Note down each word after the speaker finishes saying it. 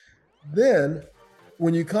Then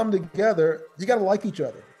when you come together, you got to like each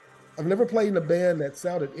other. I've never played in a band that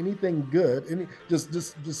sounded anything good,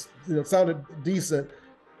 just sounded decent,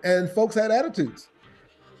 and folks had attitudes.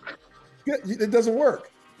 It doesn't work.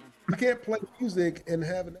 You can't play music and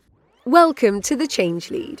have an. Welcome to The Change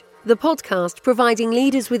Lead, the podcast providing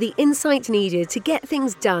leaders with the insight needed to get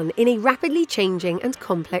things done in a rapidly changing and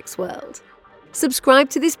complex world. Subscribe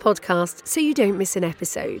to this podcast so you don't miss an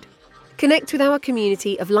episode. Connect with our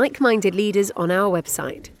community of like-minded leaders on our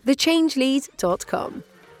website, thechangelead.com.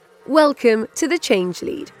 Welcome to The Change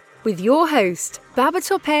Lead with your host,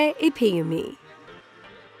 Babatope Ipiyumi.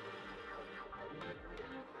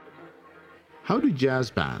 How do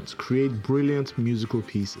jazz bands create brilliant musical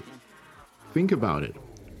pieces? Think about it.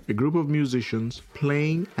 A group of musicians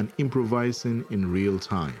playing and improvising in real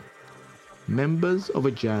time. Members of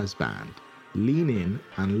a jazz band lean in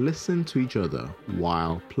and listen to each other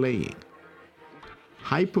while playing.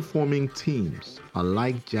 High-performing teams are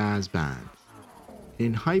like jazz bands.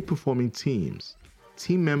 In high-performing teams,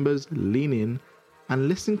 team members lean in and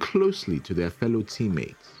listen closely to their fellow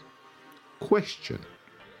teammates. Question: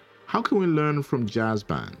 how can we learn from jazz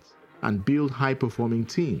bands and build high-performing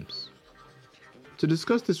teams? To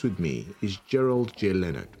discuss this with me is Gerald J.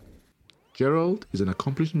 Leonard. Gerald is an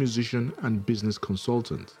accomplished musician and business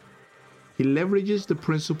consultant. He leverages the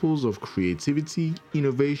principles of creativity,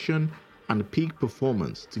 innovation, and peak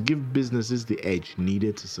performance to give businesses the edge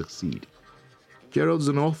needed to succeed. Gerald's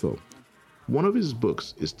an author. One of his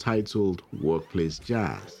books is titled Workplace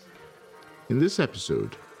Jazz. In this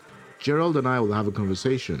episode, Gerald and I will have a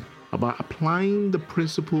conversation about applying the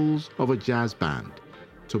principles of a jazz band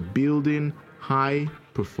to building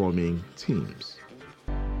high-performing teams.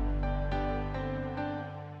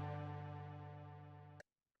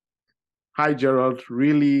 Hi, Gerald.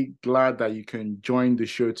 Really glad that you can join the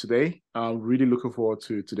show today. I'm really looking forward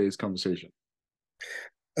to today's conversation.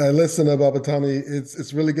 Listen, Babatani,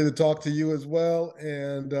 it's really good to talk to you as well,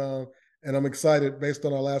 and I'm excited based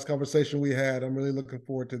on our last conversation we had. I'm really looking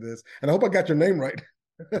forward to this, and I hope I got your name right.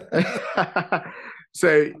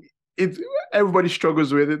 So everybody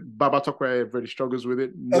struggles with it. Babatope, everybody struggles with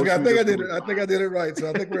it. Okay, I think I did it. I think I did it right. So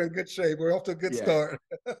I think we're in good shape. We're off to a good start.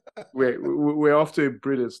 we're off to a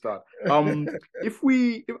brilliant start. I want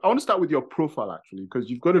to start with your profile actually, because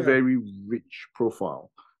you've got a very rich profile.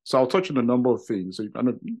 So I'll touch on a number of things. So I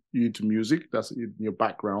know you're into music. That's in your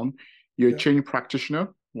background. You're a change practitioner.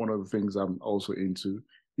 One of the things I'm also into.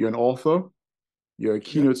 You're an author. You're a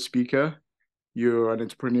keynote speaker. You're an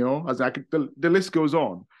entrepreneur. The list goes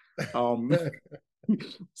on.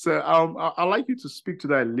 So I'd like you to speak to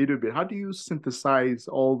that a little bit. How do you synthesize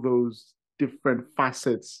all those different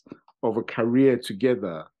facets of a career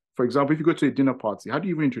together? For example, if you go to a dinner party, how do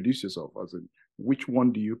you even introduce yourself? As in, which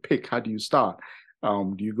one do you pick? How do you start?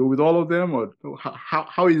 Do you go with all of them, or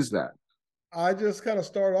how is that? I just kind of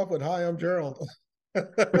start off with, "Hi, I'm Gerald."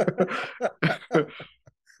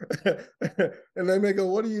 And they may go,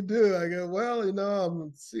 "What do you do?" I go, "Well,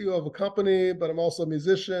 I'm CEO of a company, but I'm also a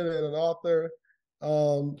musician and an author."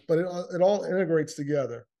 But it all integrates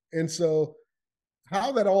together. And so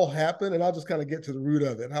how that all happened, and I'll just kind of get to the root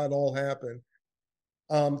of it, how it all happened.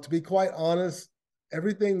 To be quite honest,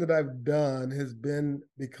 everything that I've done has been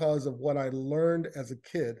because of what I learned as a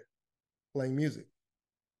kid playing music.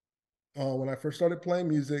 When I first started playing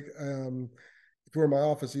music, if you were in my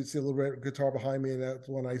office, you'd see a little red guitar behind me, and that's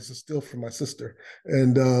one I used to steal from my sister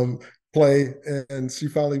and play. And she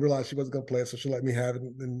finally realized she wasn't going to play it, so she let me have it,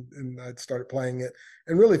 and I started playing it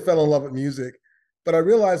and really fell in love with music. But I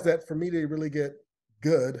realized that for me to really get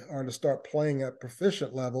good or to start playing at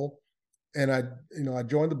proficient level, and I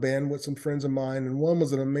joined the band with some friends of mine, and one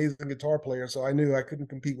was an amazing guitar player, so I knew I couldn't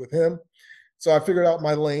compete with him. So I figured out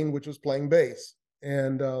my lane, which was playing bass.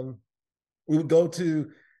 And we would go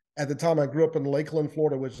to, at the time I grew up in Lakeland,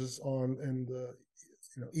 Florida, which is in the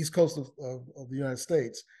east coast of the United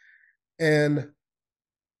States. And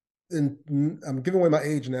I'm giving away my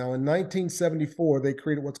age now. In 1974, they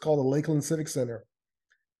created what's called the Lakeland Civic Center.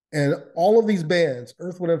 And all of these bands,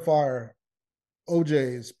 Earth, Wind and Fire,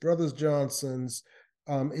 OJ's, Brothers Johnson's,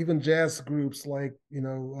 even jazz groups like,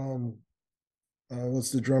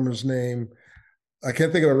 what's the drummer's name? I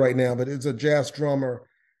can't think of it right now, but it's a jazz drummer.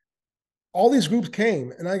 All these groups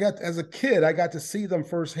came, and as a kid, I got to see them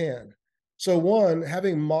firsthand. So one,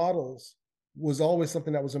 having models was always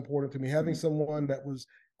something that was important to me. Having someone that was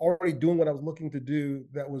already doing what I was looking to do,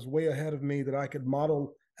 that was way ahead of me, that I could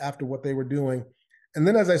model after what they were doing. And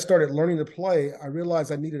then as I started learning to play, I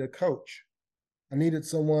realized I needed a coach. I needed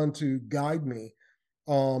someone to guide me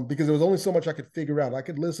because there was only so much I could figure out. I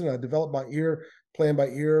could listen. I developed my ear playing by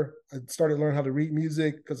ear. I started learning how to read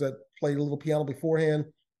music because I played a little piano beforehand.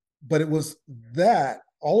 But it was that,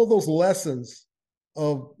 all of those lessons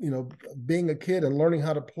of, being a kid and learning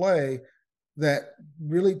how to play that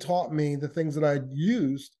really taught me the things that I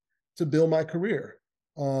used to build my career.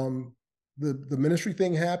 The ministry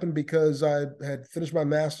thing happened because I had finished my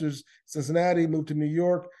master's in Cincinnati, moved to New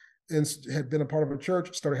York, and had been a part of a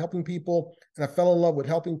church, started helping people, and I fell in love with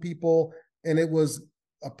helping people, and it was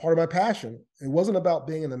a part of my passion. It wasn't about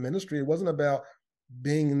being in the ministry. It wasn't about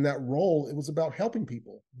being in that role. It was about helping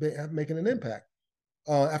people, making an impact.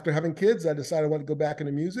 After having kids, I decided I wanted to go back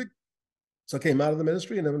into music. So I came out of the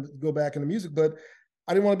ministry and then go back into music, but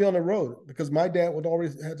I didn't want to be on the road because my dad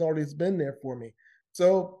has always been there for me.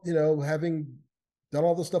 So, having done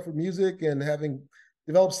all this stuff with music and having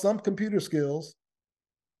developed some computer skills,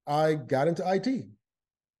 I got into IT.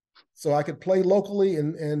 So I could play locally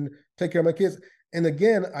and take care of my kids. And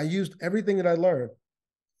again, I used everything that I learned.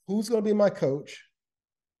 Who's going to be my coach?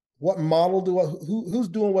 What model who's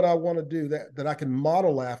doing what I want to do that I can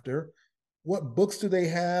model after? What books do they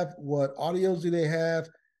have? What audios do they have?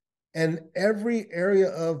 And every area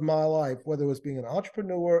of my life, whether it was being an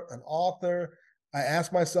entrepreneur, an author, I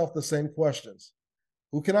asked myself the same questions.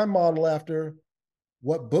 Who can I model after?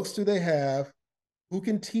 What books do they have? Who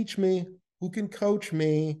can teach me? Who can coach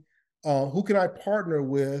me? Who can I partner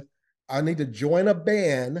with? I need to join a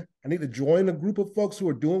band. I need to join a group of folks who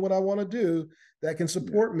are doing what I want to do that can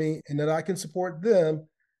support me and that I can support them.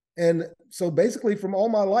 And so basically from all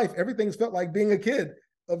my life, everything's felt like being a kid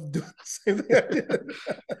of doing the same thing I did.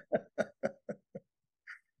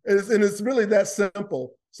 And it's really that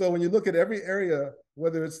simple. So when you look at every area,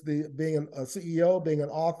 whether it's being a CEO, being an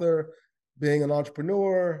author, being an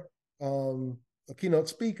entrepreneur, a keynote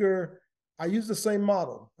speaker, I use the same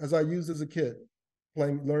model as I used as a kid,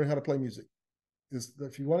 learning how to play music.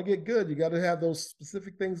 If you want to get good, you got to have those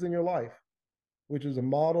specific things in your life, which is a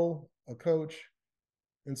model, a coach,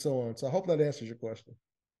 and so on. So I hope that answers your question.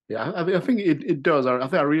 Yeah, I think it does. I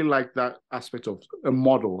think I really like that aspect of a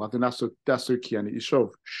model. I think that's so key, and it sort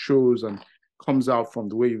of shows and comes out from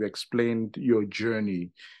the way you explained your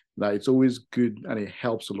journey. That it's always good, and it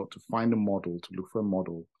helps a lot to find a model, to look for a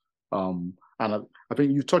model. And I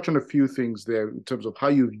think you touched on a few things there in terms of how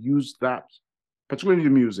you've used that, particularly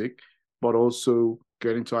in music, but also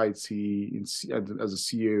getting to IT as a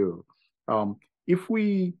CEO. If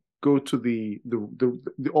we go to the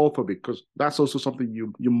author, because that's also something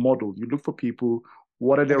you model. You look for people,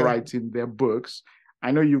 what are they writing, their books.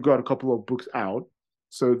 I know you've got a couple of books out.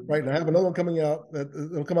 So right, and I have another one coming out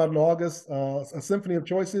it'll come out in August, a Symphony of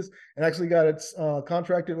Choices, and actually got it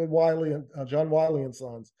contracted with Wiley and John Wiley and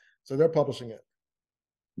Sons. So they're publishing it.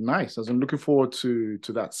 Nice. I'm looking forward to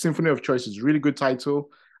that. Symphony of Choices, really good title.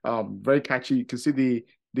 Very catchy. You can see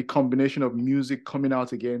the combination of music coming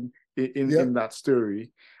out again in that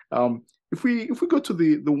story. If we go to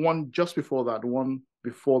the one just before that, the one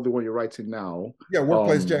before the one you're writing now. Yeah,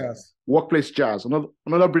 Workplace Jazz. Workplace Jazz.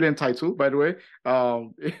 Another brilliant title, by the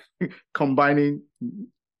way. Combining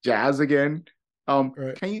jazz again.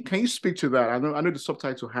 Right. Can you speak to that? I know the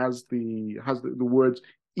subtitle has the words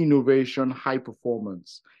innovation, high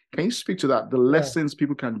performance. Can you speak to that? The lessons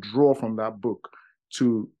people can draw from that book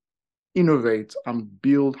to innovate and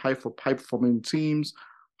build high performing teams,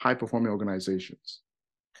 high performing organizations.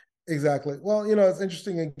 Exactly. Well, it's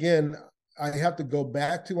interesting. Again, I have to go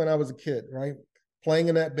back to when I was a kid, right? Playing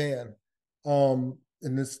in that band. And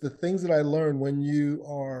it's the things that I learned when you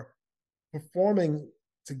are performing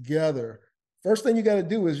together. First thing you got to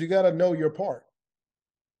do is you got to know your part.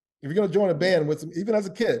 If you're going to join a band even as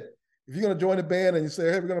a kid, if you're going to join a band and you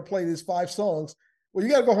say, hey, we're going to play these 5 songs, well,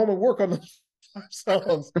 you got to go home and work on those 5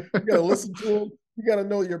 songs. You got to listen to them. You got to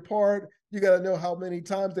know your part. You got to know how many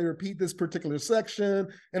times they repeat this particular section.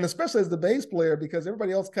 And especially as the bass player, because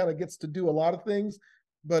everybody else kind of gets to do a lot of things.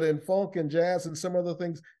 But in funk and jazz and some other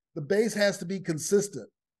things, the bass has to be consistent,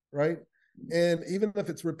 right? And even if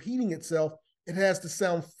it's repeating itself, it has to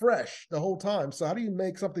sound fresh the whole time. So how do you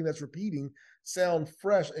make something that's repeating sound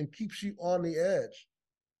fresh and keeps you on the edge?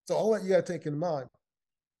 So all that you got to take in mind.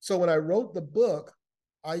 So when I wrote the book,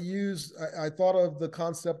 I thought of the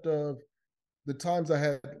concept of the times I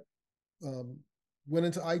had went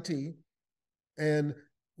into IT. And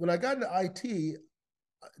when I got into IT,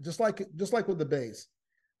 just like with the bass,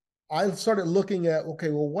 I started looking at,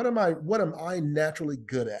 okay, well, what am I naturally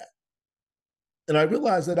good at? And I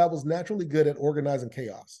realized that I was naturally good at organizing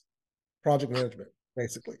chaos, project management,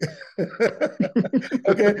 basically.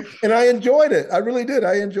 Okay. And I enjoyed it. I really did.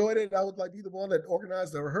 I enjoyed it. I would be the one that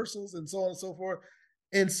organized the rehearsals and so on and so forth.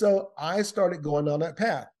 And so I started going down that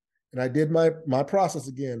path. And I did my process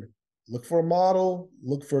again. look for a model,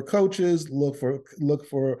 look for coaches, look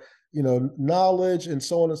for knowledge, and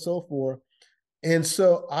so on and so forth. And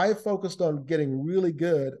so I focused on getting really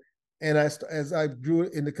good. And as I grew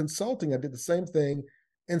into consulting, I did the same thing.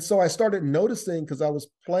 And so I started noticing, because I was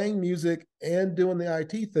playing music and doing the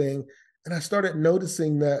IT thing, and I started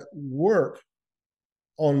noticing that work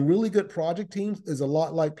on really good project teams is a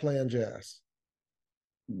lot like playing jazz.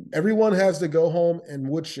 Everyone has to go home and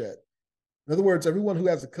woodshed. In other words, everyone who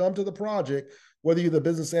has to come to the project, whether you're the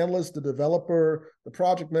business analyst, the developer, the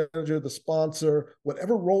project manager, the sponsor,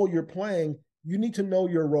 whatever role you're playing, you need to know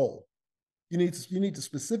your role. You need to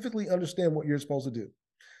specifically understand what you're supposed to do.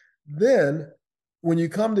 Then, when you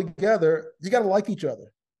come together, you got to like each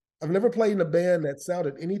other. I've never played in a band that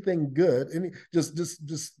sounded anything good, just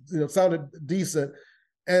sounded decent,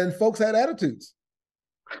 and folks had attitudes.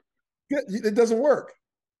 It doesn't work.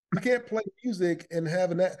 You can't play music and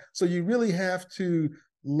have an. So you really have to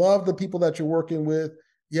love the people that you're working with.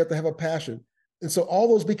 You have to have a passion. And so all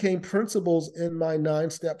those became principles in my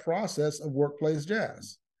 9-step process of workplace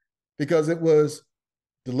jazz, because it was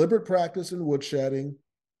deliberate practice in woodshedding,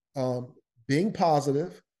 being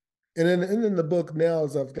positive. And in the book now,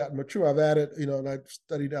 as I've gotten mature, I've added, and I've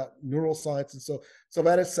studied out neuroscience. And so I've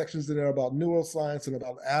added sections in there about neuroscience and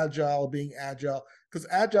about being agile, because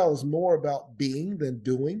agile is more about being than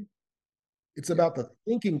doing. It's about the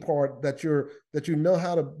thinking part, that you know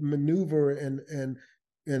how to maneuver and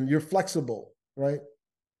you're flexible, right?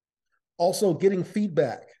 Also, getting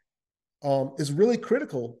feedback is really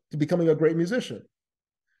critical to becoming a great musician.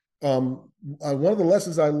 One of the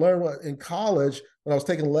lessons I learned in college when I was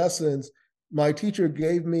taking lessons, my teacher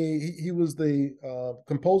gave me, he was the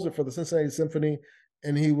composer for the Cincinnati Symphony,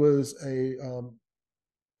 and he was a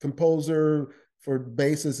composer for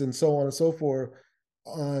basses and so on and so forth.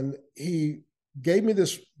 He gave me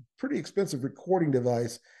this pretty expensive recording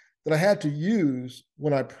device that I had to use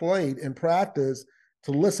when I played in practice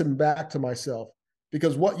to listen back to myself,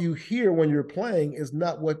 because what you hear when you're playing is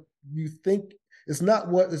not what you think. It's not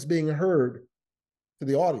what is being heard to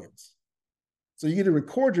the audience. So you get to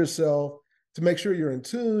record yourself to make sure you're in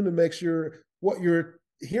tune, to make sure what you're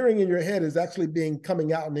hearing in your head is actually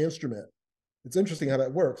coming out in the instrument. It's interesting how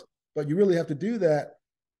that works, but you really have to do that.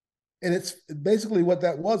 And it's basically what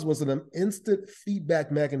that was an instant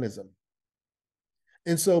feedback mechanism.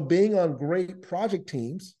 And so being on great project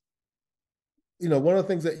teams, one of the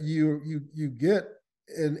things that you get,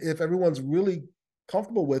 and if everyone's really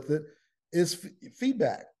comfortable with it, is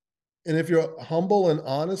feedback. And if you're humble and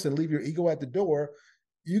honest and leave your ego at the door,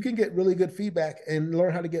 you can get really good feedback and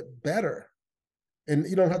learn how to get better. And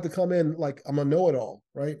you don't have to come in like I'm a know-it-all,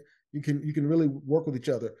 right? You can really work with each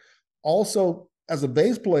other. Also, as a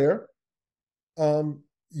bass player,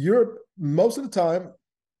 you're most of the time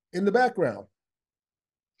in the background.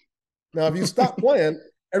 Now, if you stop playing,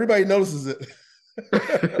 everybody notices it.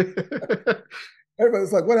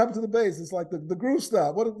 Everybody's like, "What happened to the bass?" It's like the groove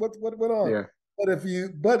stopped. What went on? Yeah. But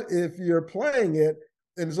if you're playing it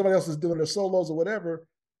and somebody else is doing their solos or whatever,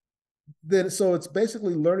 then so it's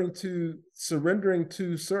basically surrendering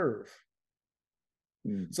to serve.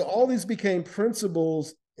 So all these became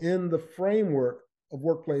principles in the framework of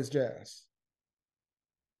workplace jazz,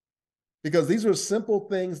 because these are simple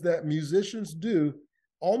things that musicians do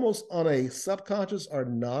almost on a subconscious or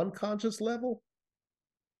non-conscious level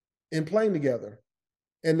in playing together.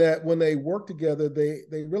 And that when they work together,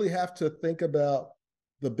 they really have to think about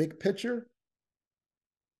the big picture.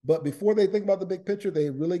 But before they think about the big picture,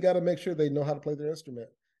 they really got to make sure they know how to play their instrument.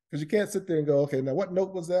 Because you can't sit there and go, okay, now what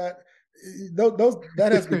note was that?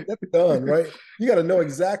 That has been done, right? You got to know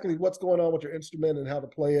exactly what's going on with your instrument and how to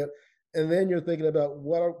play it. And then you're thinking about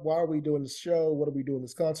why are we doing this show? What are we doing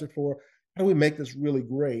this concert for? How do we make this really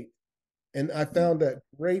great? And I found that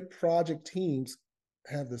great project teams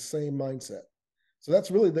have the same mindset. So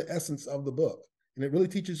that's really the essence of the book. And it really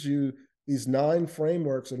teaches you these 9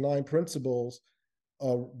 frameworks or 9 principles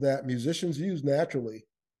that musicians use naturally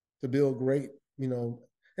to build great, and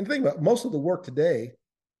think about most of the work today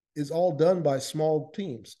is all done by small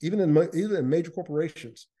teams, even in major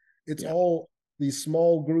corporations. It's all these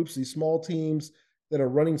small groups, these small teams that are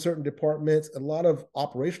running certain departments. A lot of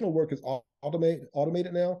operational work is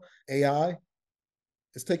automated now. AI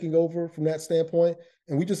is taking over from that standpoint.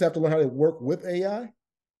 And we just have to learn how to work with AI.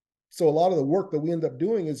 So a lot of the work that we end up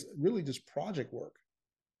doing is really just project work.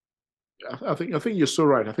 I think you're so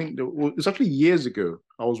right. I think it's actually years ago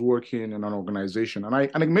I was working in an organization, and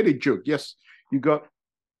I made a joke. Yes, you got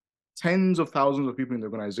tens of thousands of people in the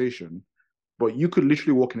organization, but you could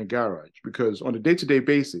literally work in a garage, because on a day-to-day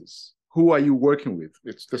basis, who are you working with?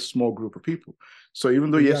 It's this small group of people. So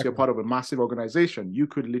even though, yes, you're Exactly. part of a massive organization, you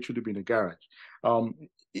could literally be in a garage.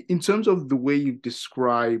 In terms of the way you've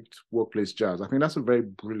described workplace jazz, I think that's a very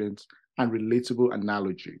brilliant and relatable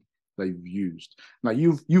analogy that you've used. Now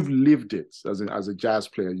you've lived it as a jazz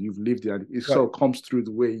player. You've lived it, and it Right. sort of comes through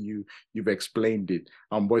the way you've explained it.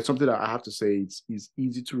 But it's something that I have to say is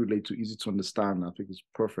easy to relate to, easy to understand. I think it's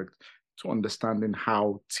perfect to understanding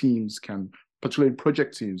how teams can, particularly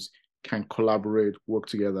project teams, can collaborate, work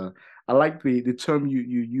together. I like the term you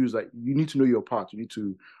use, that you need to know your part. You need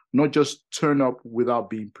to not just turn up without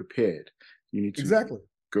being prepared. You need to Exactly.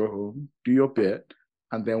 go home, do your bit,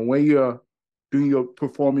 and then when you're doing your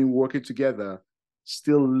performing, working together,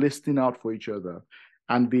 still listening out for each other.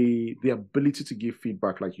 And the ability to give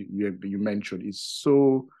feedback, like you mentioned, is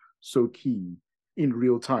so key in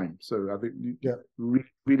real time. So I think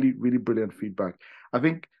really, really brilliant feedback. I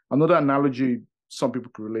think another analogy some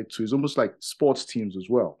people could relate to is almost like sports teams as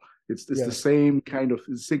well. It's the same kind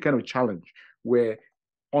of challenge where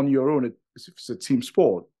on your own, if it's a team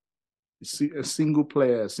sport, a single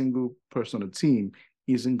player, a single person on a team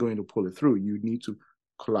isn't going to pull it through. You need to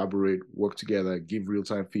collaborate, work together, give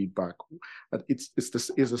real-time feedback. It's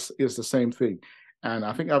the same thing. And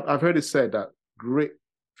I think I've heard it said that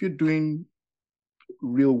if you're doing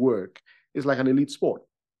real work, it's like an elite sport.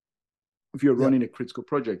 If you're running a critical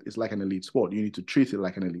project, it's like an elite sport. You need to treat it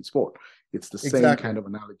like an elite sport. It's the same kind of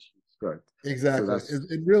analogy. Right. Exactly. So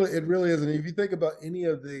it really is. And if you think about any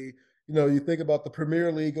of the, you think about the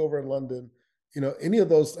Premier League over in London, any of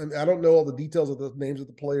those, and I don't know all the details of the names of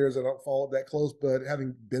the players. I don't follow it that close, but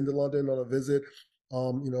having been to London on a visit,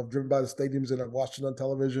 I've driven by the stadiums and I've watched it on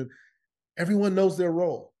television. Everyone knows their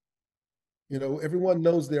role. Everyone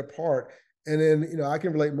knows their part. And then, I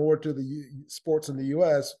can relate more to the sports in the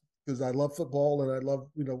U.S. because I love football and I love,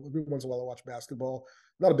 every once in a while I watch basketball.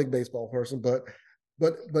 I'm not a big baseball person, but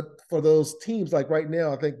for those teams, like right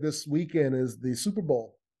now, I think this weekend is the Super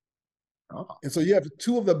Bowl. Oh. And so you have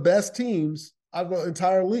two of the best teams out of the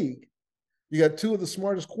entire league. You got two of the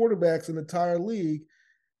smartest quarterbacks in the entire league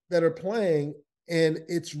that are playing, and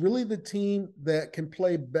it's really the team that can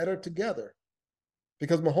play better together,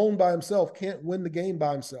 because Mahomes by himself can't win the game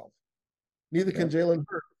by himself. Neither can Jalen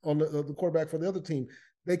Hurts on the quarterback for the other team.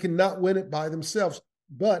 They cannot win it by themselves,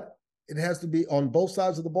 but it has to be on both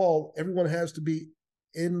sides of the ball. Everyone has to be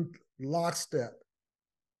in lockstep.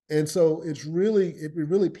 And so it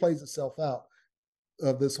really plays itself out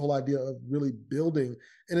of this whole idea of really building.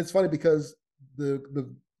 And it's funny because the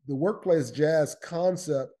workplace jazz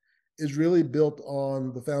concept is really built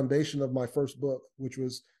on the foundation of my first book, which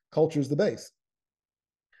was Culture is the Bass.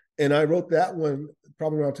 And I wrote that one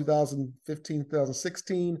probably around 2015,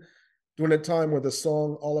 2016, during that time where the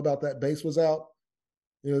song All About That Bass was out.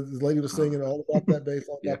 The lady was singing all about that bass,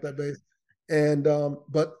 all about that bass. And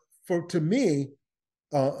but to me,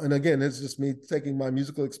 and again, it's just me taking my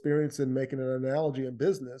musical experience and making an analogy in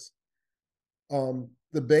business.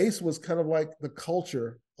 The bass was kind of like the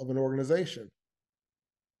culture of an organization.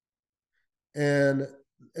 And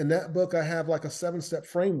in that book, I have like a 7-step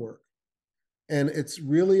framework. And it's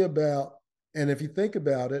really about, and if you think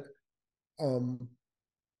about it,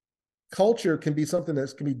 culture can be something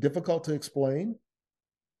that can be difficult to explain,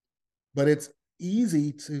 but it's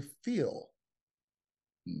easy to feel.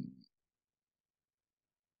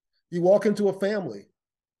 You walk into a family,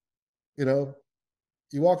 you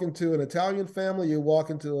walk into an Italian family, you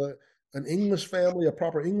walk into an English family, a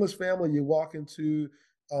proper English family, you walk into,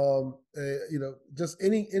 just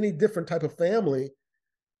any different type of family,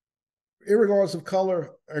 irregardless of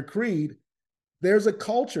color or creed, there's a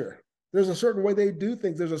culture. There's a certain way they do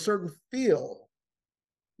things. There's a certain feel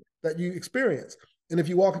that you experience. And if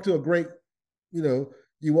you walk into a great,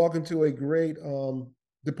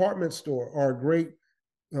 department store or a great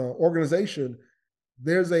organization,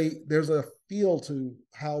 there's a feel to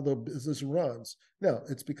how the business runs. Now,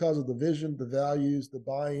 it's because of the vision, the values, the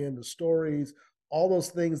buy-in, the stories, all those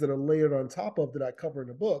things that are layered on top of that I cover in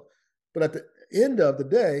the book. But at the end of the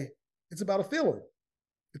day, it's about a feeling.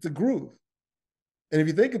 It's a groove. And if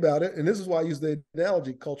you think about it, and this is why I use the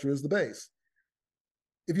analogy, culture is the bass.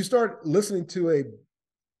 If you start listening to a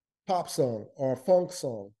pop song or a funk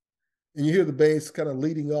song, and you hear the bass kind of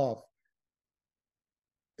leading off,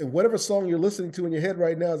 and whatever song you're listening to in your head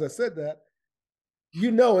right now, as I said that,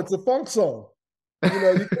 it's a funk song.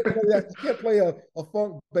 You can't play a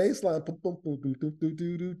funk bass line,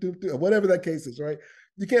 whatever that case is, right?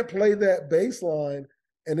 You can't play that bass line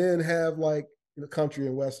and then have like country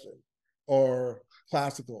and western or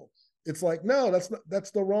classical. It's like, no,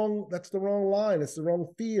 that's the wrong line. It's the wrong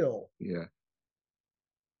feel. Yeah.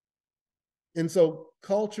 And so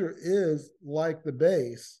culture is like the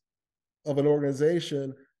base of an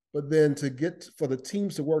organization, but then to get for the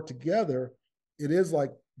teams to work together, it is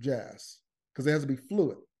like jazz because it has to be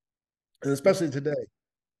fluid. And especially today,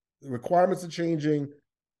 the requirements are changing.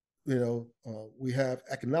 We have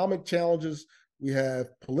economic challenges, we have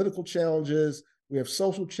political challenges, we have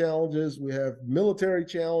social challenges, we have military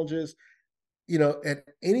challenges. At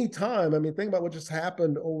any time, I mean, think about what just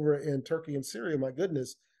happened over in Turkey and Syria. My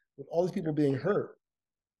goodness, with all these people being hurt.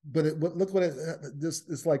 But look what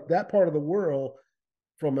it's like. That part of the world,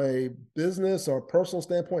 from a business or personal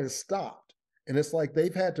standpoint, has stopped, and it's like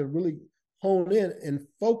they've had to really hone in and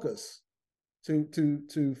focus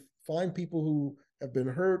to find people who have been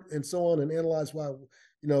hurt and so on, and analyze why.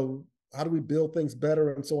 How do we build things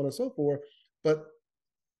better and so on and so forth. But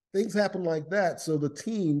things happen like that. So the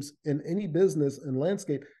teams in any business and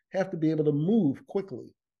landscape have to be able to move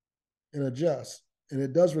quickly and adjust. And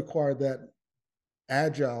it does require that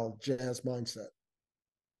agile jazz mindset.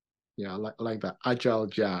 Yeah, I like that agile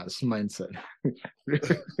jazz mindset.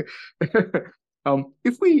 I want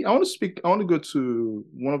to go to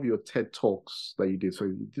one of your TED talks that you did. So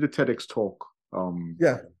you did a TEDx talk.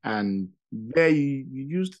 And there you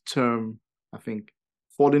used the term, I think,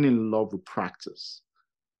 falling in love with practice,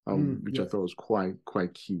 which I thought was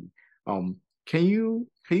quite key. I'd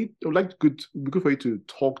like good for you to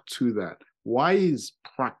talk to that. Why is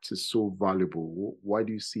practice so valuable? Why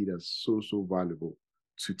do you see that so valuable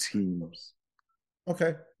to teams?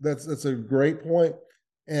 Okay, that's a great point.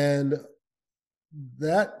 And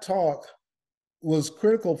that talk was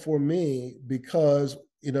critical for me because,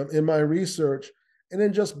 in my research and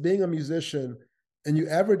then just being a musician, and you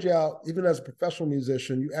average out, even as a professional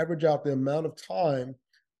musician, you average out the amount of time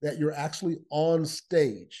that you're actually on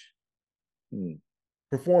stage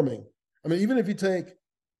performing. I mean, even if you take,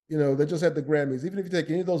 they just had the Grammys, even if you take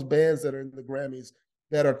any of those bands that are in the Grammys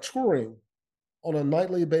that are touring on a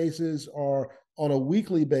nightly basis or on a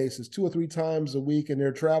weekly basis, 2 or 3 times a week, and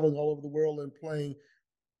they're traveling all over the world and playing,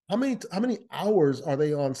 how many hours are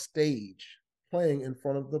they on stage playing in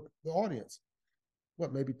front of the audience?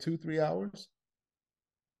 What, maybe 2-3 hours?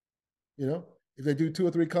 If they do 2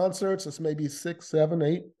 or 3 concerts, it's maybe 6, 7,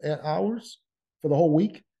 8 hours for the whole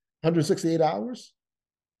week, 168 hours.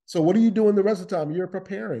 So what are you doing the rest of the time? You're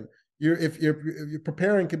preparing. If you're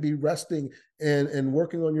preparing, could be resting and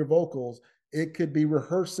working on your vocals. It could be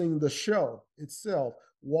rehearsing the show itself,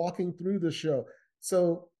 walking through the show.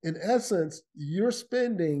 So in essence, you're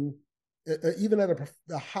spending, even at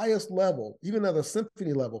the highest level, even at a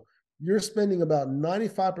symphony level, you're spending about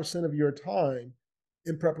 95% of your time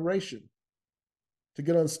in preparation to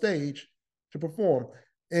get on stage to perform.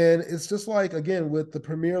 And it's just like, again, with the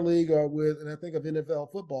Premier League and I think of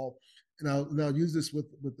NFL football, and I'll use this with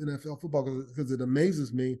NFL football because it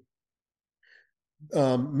amazes me.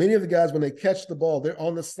 Many of the guys, when they catch the ball, they're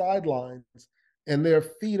on the sidelines and their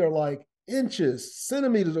feet are like inches,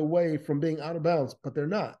 centimeters away from being out of bounds, but they're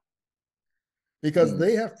not. Because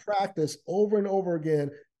they have practiced over and over again,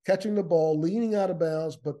 catching the ball, leaning out of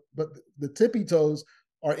bounds, but the tippy toes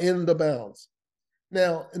are in the bounds.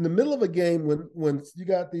 Now, in the middle of a game, when you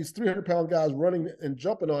got these 300-pound guys running and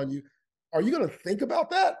jumping on you, are you going to think about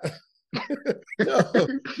that? No,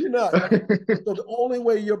 you're not. So the only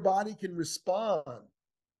way your body can respond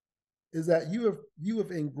is that you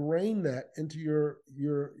have ingrained that into your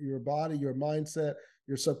body, your mindset,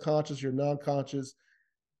 your subconscious, your non-conscious,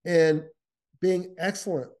 and being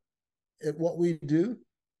excellent at what we do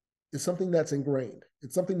is something that's ingrained.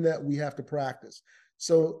 It's something that we have to practice.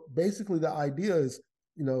 So basically the idea is,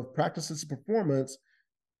 practice is performance.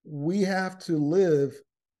 We have to live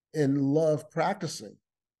and love practicing,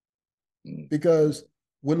 because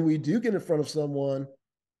when we do get in front of someone,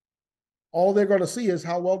 all they're going to see is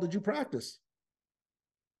how well did you practice?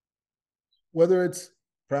 Whether it's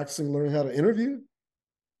practicing learning how to interview,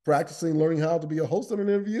 practicing learning how to be a host of an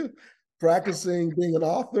interview, practicing being an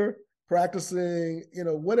author, practicing,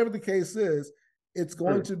 whatever the case is, it's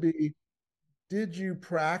going to be, did you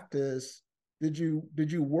practice? Did you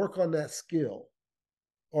work on that skill?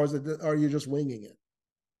 Or are you just winging it?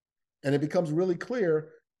 And it becomes really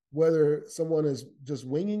clear whether someone is just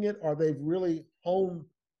winging it or they've really honed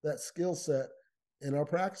that skill set and are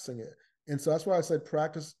practicing it. And so that's why I said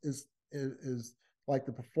practice is like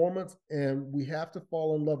the performance, and we have to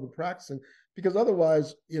fall in love with practicing, because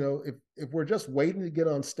otherwise, if we're just waiting to get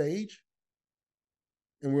on stage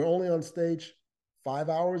and we're only on stage 5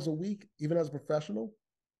 hours a week, even as a professional,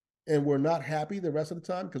 and we're not happy the rest of the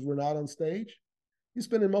time because we're not on stage, you're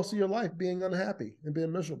spending most of your life being unhappy and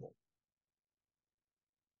being miserable.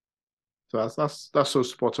 So that's so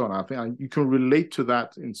spot on. I think you can relate to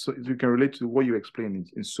that, you can relate to what you explain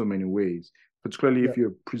in so many ways, particularly if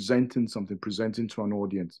you're presenting something, presenting to an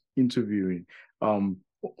audience, interviewing,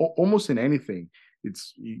 almost in anything.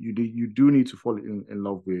 It's you do need to fall in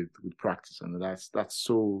love with practice, and that's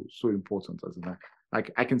so important. As in,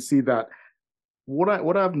 I can see that.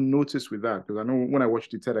 What I've noticed with that, because I know when I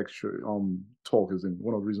watched the TEDx show, talk, is in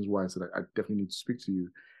one of the reasons why I said I definitely need to speak to you.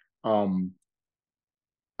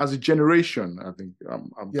 As a generation, I think,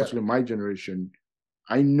 particularly my generation,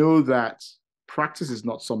 I know that practice is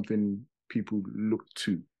not something people look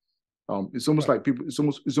to. It's almost like people, it's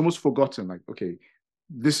almost forgotten. Like, okay,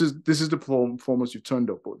 this is the performance you turned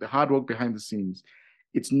up, but the hard work behind the scenes,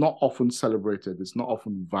 it's not often celebrated. It's not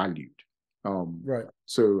often valued.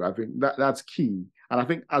 So I think that's key. And I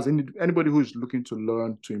think as anybody who's looking to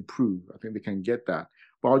learn, to improve, I think they can get that.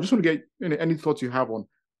 But I just want to get any thoughts you have on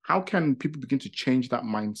how can people begin to change that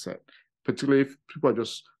mindset, particularly if people are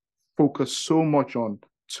just focused so much on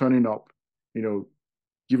turning up,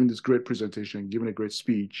 giving this great presentation, giving a great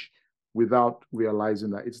speech, without realizing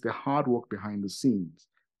that it's the hard work behind the scenes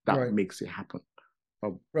that makes it happen.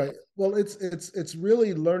 Right. Well, it's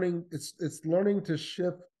really learning. It's learning to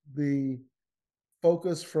shift the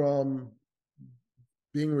focus from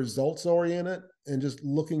being results oriented and just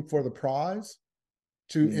looking for the prize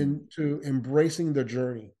to embracing the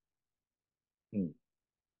journey.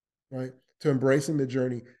 Right. To embracing the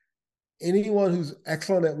journey. Anyone who's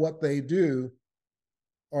excellent at what they do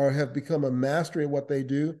or have become a master at what they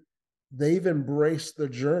do, they've embraced the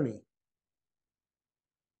journey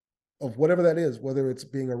of whatever that is, whether it's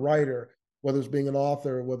being a writer, whether it's being an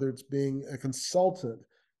author, whether it's being a consultant,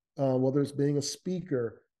 whether it's being a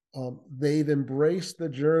speaker. They've embraced the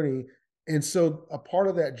journey. And so a part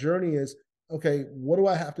of that journey is, okay, what do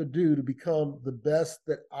I have to do to become the best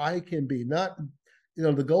that I can be? Not,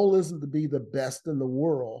 the goal isn't to be the best in the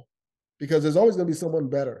world, because there's always going to be someone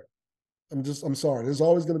better. I'm sorry. There's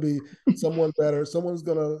always going to be someone better. Someone's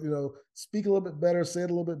going to, speak a little bit better, say it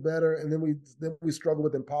a little bit better. And then we struggle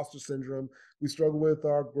with imposter syndrome. We struggle with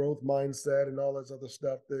our growth mindset and all this other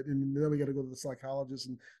stuff and then we got to go to the psychologists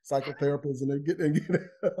and psychotherapists and then get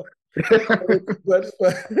but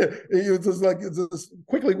it was just just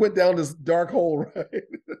quickly went down this dark hole, right?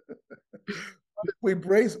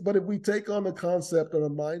 But if we take on the concept or the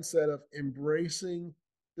mindset of embracing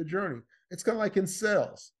the journey, it's kind of like in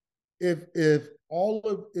sales. If in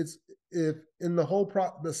the whole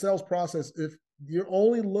the sales process, if you're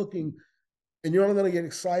only looking and you're only going to get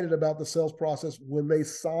excited about the sales process when they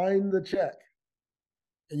sign the check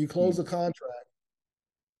and you close the contract,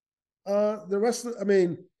 the rest of,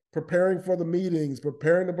 preparing for the meetings,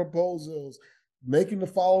 preparing the proposals, making the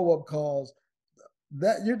follow-up calls,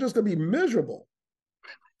 that you're just going to be miserable.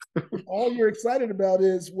 All you're excited about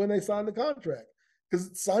is when they sign the contract,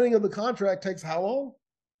 because signing of the contract takes how long?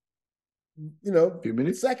 Few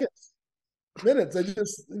minutes, seconds, minutes.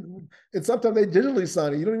 And sometimes they digitally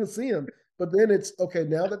sign it. You don't even see them. But then it's okay.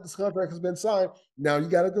 Now that this contract has been signed, now you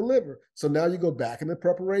got to deliver. So now you go back into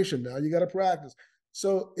preparation. Now you got to practice.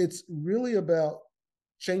 So it's really about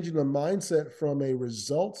changing the mindset from a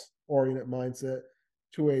results-oriented mindset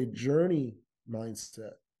to a journey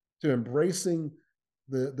mindset, to embracing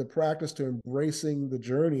the practice, to embracing the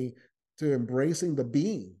journey, to embracing the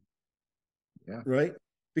being. Yeah. Right.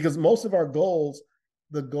 Because most of our goals,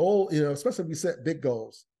 the goal, especially if we set big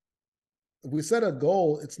goals, if we set a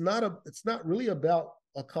goal, it's not really about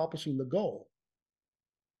accomplishing the goal.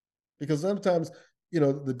 Because sometimes,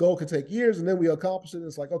 the goal could take years and then we accomplish it. And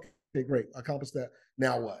it's like, okay, great, I accomplished that.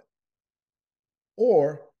 Now what?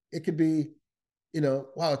 Or it could be,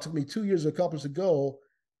 wow, it took me 2 years to accomplish the goal.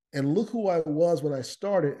 And look who I was when I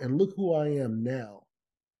started and look who I am now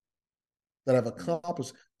that I've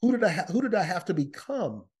accomplished. Who did I have to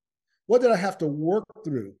become? What did I have to work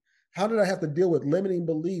through? How did I have to deal with limiting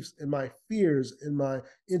beliefs and my fears and my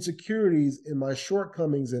insecurities and my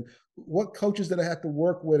shortcomings, and what coaches did I have to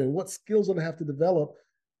work with and what skills did I have to develop?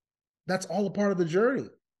 That's all a part of the journey.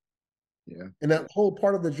 Yeah. And that whole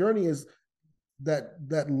part of the journey is that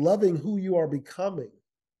loving who you are becoming.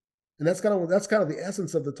 And that's kind of the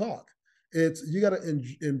essence of the talk. It's you got to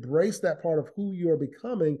embrace that part of who you are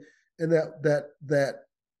becoming, and that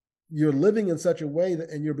you're living in such a way that,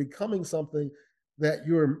 and you're becoming something that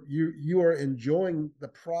you are enjoying the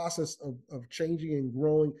process of changing and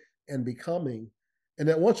growing and becoming. And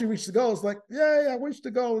that once you reach the goal, it's like, yeah, I reached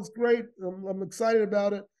the goal. It's great. I'm excited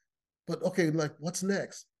about it. But okay, like what's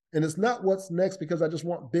next? And it's not what's next because I just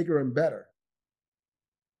want bigger and better.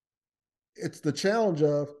 It's the challenge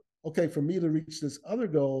of, okay, for me to reach this other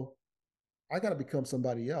goal, I got to become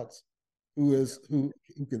somebody else. who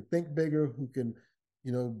can think bigger, who can,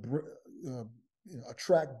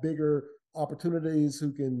 attract bigger opportunities,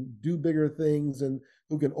 who can do bigger things, and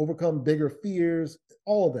who can overcome bigger fears,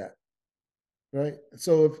 all of that, right?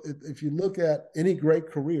 So if you look at any great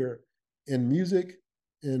career in music,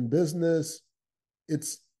 in business,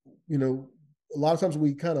 it's, a lot of times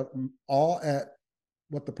we kind of awe at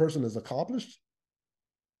what the person has accomplished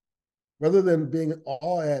rather than being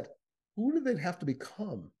awe at who do they have to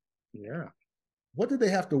become? Yeah. What did they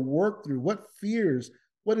have to work through? What fears,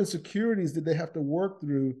 what insecurities did they have to work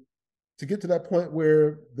through to get to that point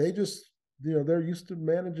where they just, they're used to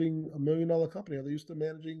managing $1 million company, or they're used to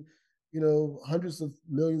managing, hundreds of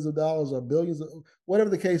millions of dollars or billions of, whatever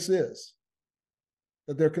the case is,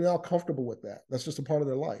 that they're now comfortable with that. That's just a part of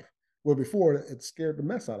their life. Where before it scared the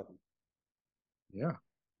mess out of them. Yeah.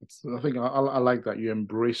 I think I like that you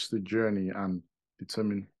embrace the journey and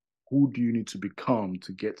determine who do you need to become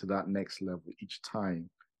to get to that next level each time.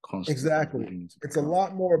 Constantly. Exactly. It's a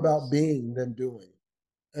lot more about being than doing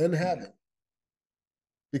and having.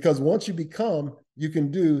 Because once you become, you can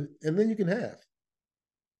do, and then you can have.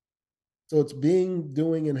 So it's being,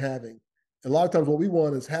 doing, and having. A lot of times what we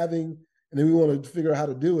want is having, and then we want to figure out how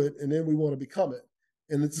to do it, and then we want to become it.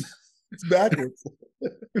 And it's backwards.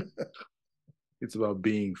 It's about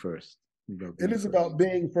being first. It is about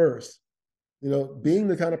being first. Being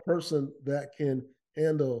the kind of person that can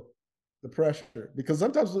handle the pressure. Because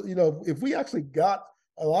sometimes, if we actually got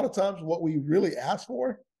a lot of times what we really asked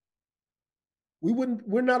for,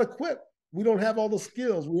 we're not equipped. We don't have all the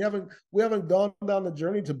skills. We haven't gone down the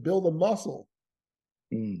journey to build a muscle.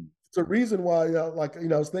 It's a reason why, I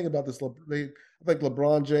was thinking about this. I think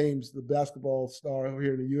LeBron James, the basketball star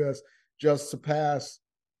here in the U.S., just surpassed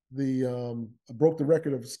broke the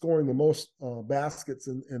record of scoring the most baskets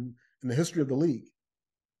in the history of the league.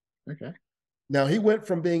 Okay. Now he went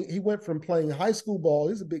from playing high school ball,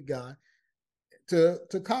 he's a big guy, to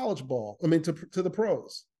college ball. I mean, to the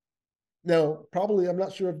pros. Now, probably, I'm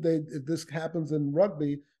not sure if this happens in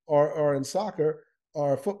rugby or in soccer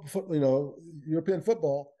or European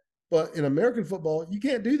football, but in American football, you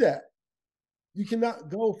can't do that. You cannot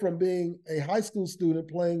go from being a high school student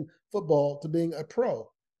playing football to being a pro,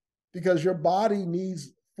 because your body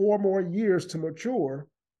needs 4 more years to mature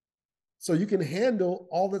so you can handle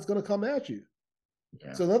all that's going to come at you.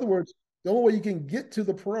 Yeah. So in other words, the only way you can get to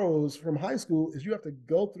the pros from high school is you have to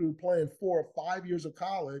go through playing 4 or 5 years of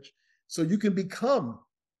college so you can become.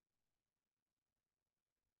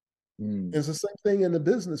 It's the same thing in the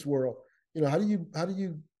business world. How do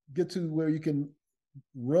you get to where you can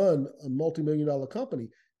run a multi-million-dollar company?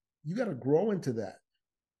 You got to grow into that.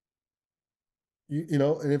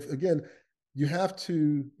 And if, again, you have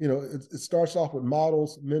to, it starts off with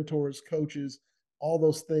models, mentors, coaches, all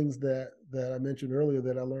those things that I mentioned earlier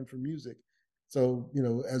that I learned from music. So,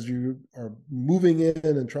 as you are moving in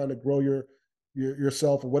and trying to grow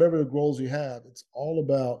yourself or whatever the goals you have, it's all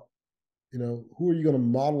about, who are you going to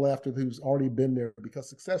model after who's already been there, because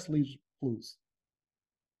success leaves clues.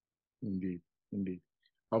 Indeed.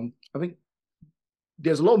 I think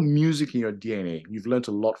there's a lot of music in your DNA. You've learned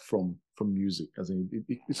a lot from music, as in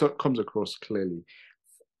it sort of comes across clearly.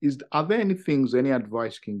 Are there any things, any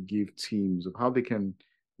advice you can give teams of how they can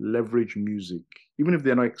leverage music, even if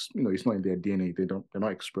they're not, it's not in their DNA, they're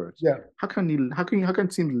not experts. Yeah. How can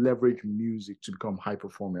teams leverage music to become high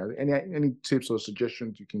performing? Any tips or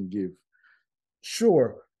suggestions you can give?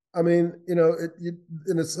 Sure. I mean,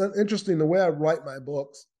 and it's interesting the way I write my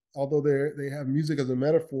books. Although they have music as a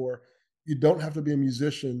metaphor, you don't have to be a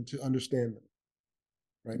musician to understand them,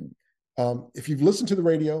 right? If you've listened to the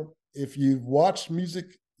radio, if you've watched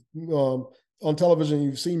music on television,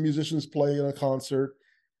 you've seen musicians play in a concert,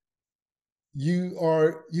 you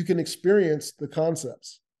can experience the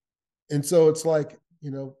concepts. And so it's like,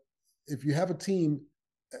 if you have a team,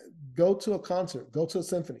 go to a concert, go to a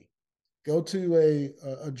symphony, go to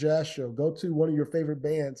a jazz show, go to one of your favorite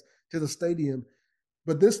bands, to the stadium.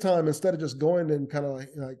 But this time, instead of just going and kind of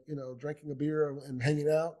like drinking a beer and hanging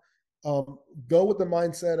out, go with the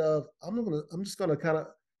mindset of I'm just gonna kind of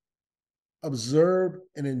observe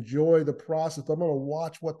and enjoy the process. I'm gonna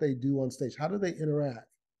watch what they do on stage. How do they interact?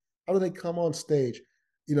 How do they come on stage?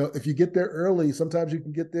 If you get there early, sometimes you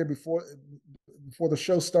can get there before the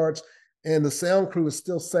show starts, and the sound crew is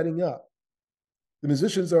still setting up. The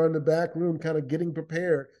musicians are in the back room, kind of getting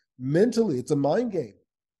prepared mentally. It's a mind game,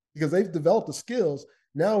 because they've developed the skills.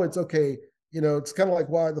 Now it's okay. It's kind of like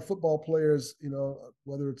why the football players,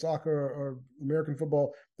 whether it's soccer or American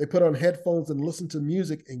football, they put on headphones and listen to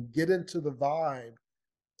music and get into the vibe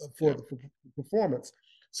for the performance.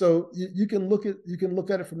 So you can look at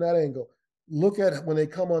it from that angle. look at when they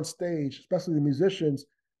come on stage, especially the musicians,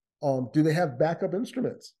 do they have backup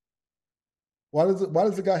instruments? Why does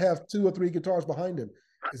the guy have 2 or 3 guitars behind him?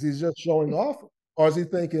 Is he just showing off? Or is he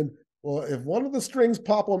thinking, well, if one of the strings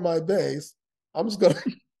pop on my bass, I'm just going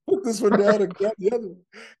to put this one down and grab the other one?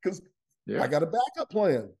 Because I got a backup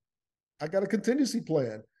plan. I got a contingency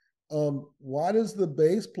plan. Why does the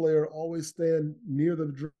bass player always stand near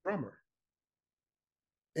the drummer?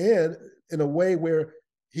 And in a way where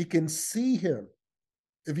he can see him.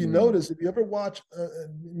 If you notice, if you ever watch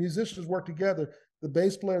musicians work together, the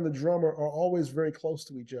bass player and the drummer are always very close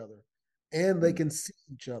to each other, and they can see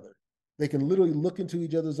each other. They can literally look into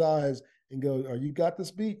each other's eyes and go, "Are you got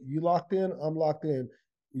this beat? You locked in? I'm locked in.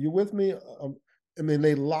 You with me?" And then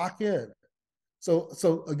they lock in.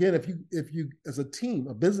 So again, if you as a team,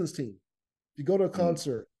 a business team, if you go to a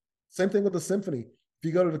concert, same thing with the symphony. If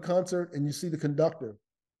you go to the concert and you see the conductor,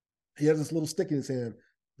 he has this little stick in his hand.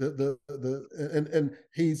 And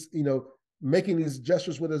he's making these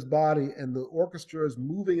gestures with his body, and the orchestra is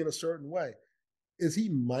moving in a certain way. Is he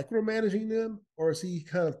micromanaging them, or is he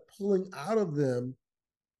kind of pulling out of them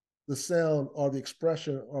the sound or the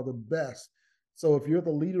expression or the best? So if you're the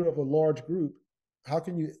leader of a large group, how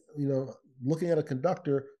can you looking at a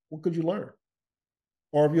conductor, what could you learn?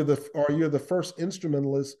 Or if you're the first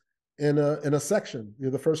instrumentalist in a section, you're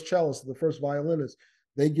the first cellist, the first violinist,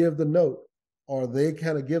 they give the note, or they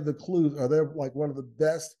kind of give the clues, or they're like one of the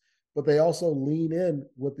best, but they also lean in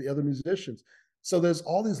with the other musicians. So there's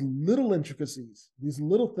all these little intricacies, these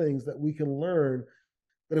little things that we can learn,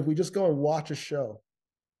 that if we just go and watch a show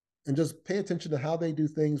and just pay attention to how they do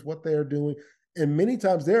things, what they're doing. And many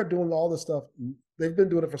times they're doing all this stuff. They've been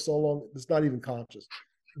doing it for so long, it's not even conscious.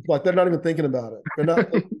 It's like they're not even thinking about it. They're not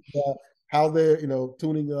thinking about how they're,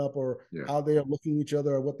 tuning up, or how they are looking at each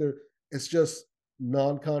other, or it's just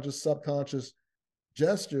non-conscious, subconscious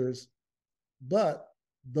gestures. But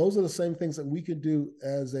those are the same things that we can do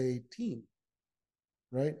as a team,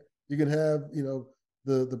 right? You can have,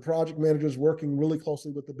 the project managers working really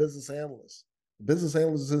closely with the business analysts. The business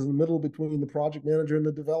analyst is in the middle between the project manager and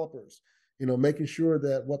the developers, making sure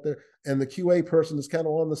that and the QA person is kind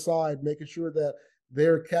of on the side, making sure that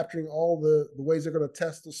they're capturing all the ways they're going to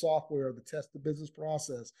test the software, to test the business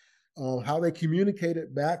process, how they communicate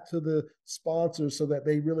it back to the sponsors so that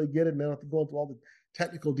they really get it. Now, not to go into all the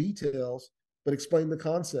technical details, but explain the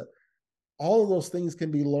concept. All of those things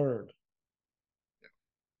can be learned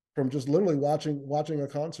from just literally watching a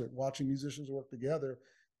concert, watching musicians work together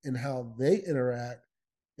and how they interact.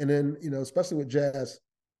 And then, especially with jazz,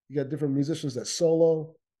 you got different musicians that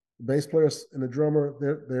solo, the bass players and the drummer,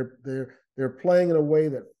 they're playing in a way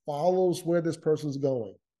that follows where this person's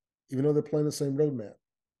going, even though they're playing the same roadmap.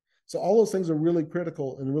 So all those things are really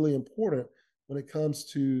critical and really important when it comes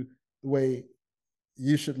to the way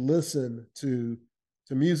you should listen to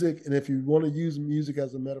music. And if you want to use music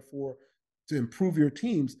as a metaphor to improve your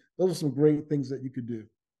teams, those are some great things that you could do.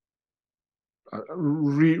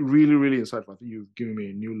 Really, really insightful. I think you've given me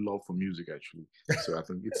a new love for music, actually. So I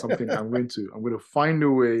think it's something I'm going to find a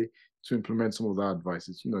way to implement some of that advice.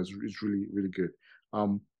 It's really, really good.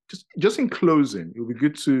 Just in closing, it would be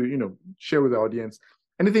good to share with the audience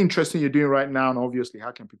anything interesting you're doing right now, and obviously,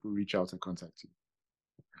 how can people reach out and contact you?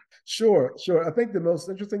 Sure. I think the most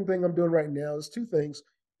interesting thing I'm doing right now is 2 things.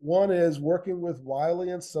 One is working with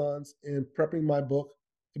Wiley & Sons in prepping my book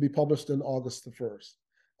to be published in August the 1st.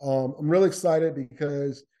 I'm really excited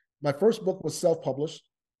because my first book was self-published.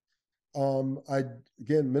 I,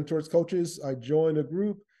 again, mentors coaches. I joined a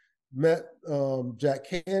group, met Jack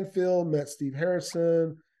Canfield, met Steve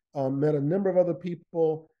Harrison, met a number of other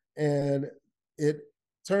people, and it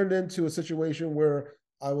turned into a situation where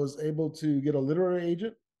I was able to get a literary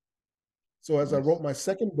agent. So as I wrote my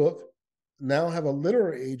second book, now I have a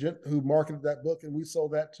literary agent who marketed that book, and we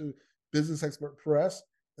sold that to Business Expert Press,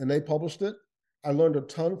 and they published it. I learned a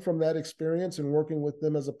ton from that experience and working with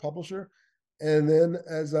them as a publisher. And then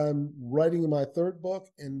as I'm writing my third book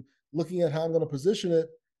and looking at how I'm going to position it,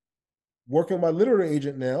 working with my literary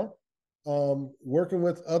agent now, working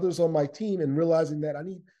with others on my team, and realizing that I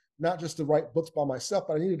need not just to write books by myself,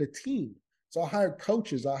 but I needed a team. So I hired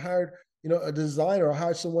coaches. I hired a designer. I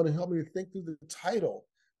hired someone to help me to think through the title.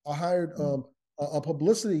 I hired a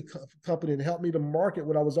publicity company to help me to market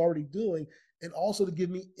what I was already doing, and also to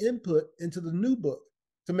give me input into the new book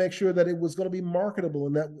to make sure that it was going to be marketable,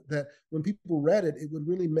 and that when people read it, it would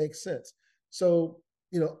really make sense. So,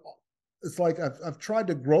 it's like I've tried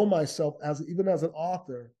to grow myself even as an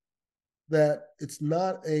author, that it's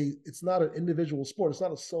not an individual sport. It's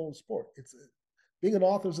not a solo sport. Being an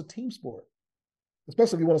author is a team sport,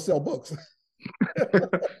 especially if you want to sell books.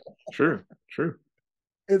 True.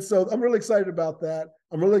 And so I'm really excited about that.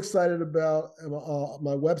 I'm really excited about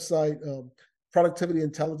my website,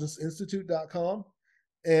 productivityintelligenceinstitute.com.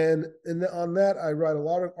 And on that, I write a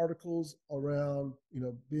lot of articles around,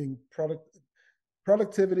 being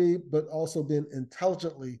productivity, but also being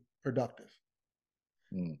intelligently productive.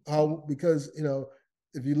 Because,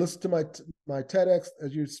 if you listen to my TEDx,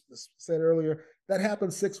 as you said earlier, that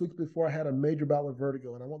happened 6 weeks before I had a major bout with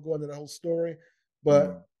vertigo. And I won't go into the whole story,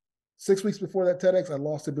 but 6 weeks before that TEDx, I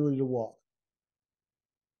lost the ability to walk.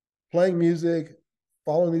 Playing music,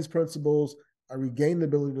 following these principles, I regained the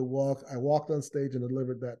ability to walk. I walked on stage and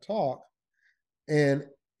delivered that talk, and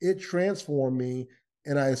it transformed me.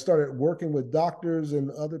 And I started working with doctors and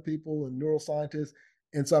other people and neuroscientists.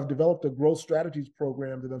 And so I've developed a growth strategies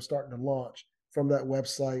program that I'm starting to launch from that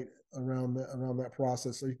website around that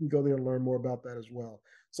process. So you can go there and learn more about that as well.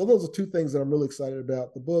 So those are two things that I'm really excited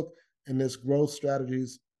about: the book and this growth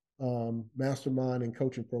strategies mastermind and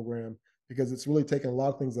coaching program, because it's really taken a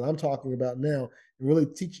lot of things that I'm talking about now and really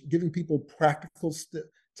giving people practical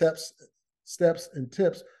steps and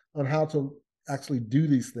tips on how to actually do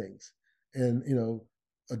these things, and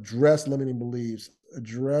address limiting beliefs,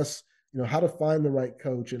 address how to find the right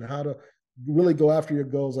coach, and how to really go after your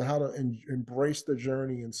goals, and how to embrace the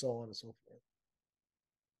journey, and so on and so forth.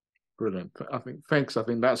 Brilliant. Thanks. I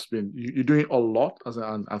think that's been, you're doing a lot,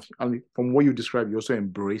 and from what you described, you're also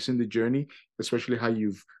embracing the journey, especially how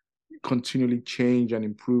you've continually changed and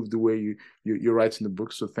improved the way you're writing the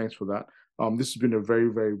book. So thanks for that. This has been a very,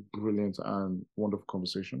 very brilliant and wonderful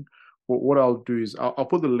conversation. What I'll do is I'll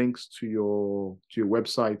put the links to your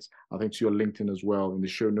website, I think to your LinkedIn as well, in the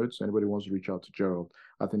show notes. Anybody wants to reach out to Gerald,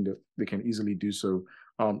 I think that they can easily do so.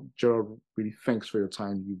 Gerald, really thanks for your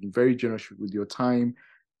time. You've been very generous with your time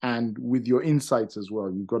and with your insights as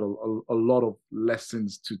well. You've got a lot of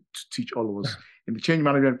lessons to teach all of us in the change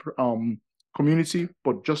management community,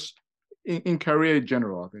 but just in career in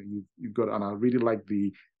general. I think you've got, and I really like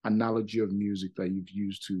the analogy of music that you've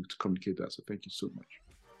used to communicate that. So thank you so much.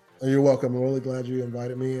 You're welcome. I'm really glad you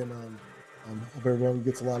invited me, and I hope everyone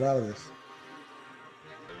gets a lot out of this.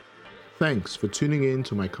 Thanks for tuning in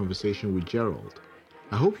to my conversation with Gerald.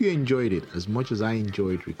 I hope you enjoyed it as much as I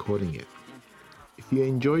enjoyed recording it. If you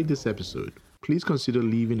enjoyed this episode, please consider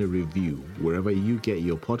leaving a review wherever you get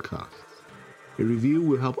your podcasts. A review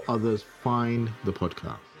will help others find the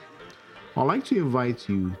podcast. I'd like to invite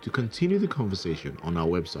you to continue the conversation on our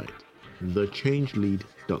website,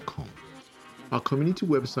 thechangelead.com. Our community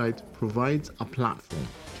website provides a platform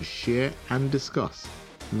to share and discuss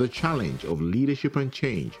the challenge of leadership and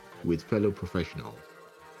change with fellow professionals.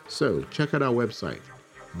 So check out our website,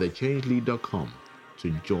 thechangelead.com,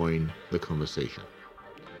 to join the conversation.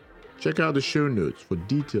 Check out the show notes for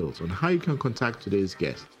details on how you can contact today's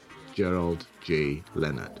guest, Gerald J.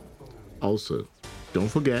 Leonard. Also, don't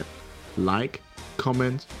forget, like,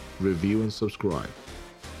 comment, review, and subscribe.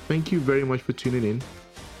 Thank you very much for tuning in.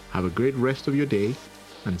 Have a great rest of your day,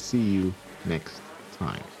 and see you next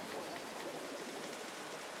time.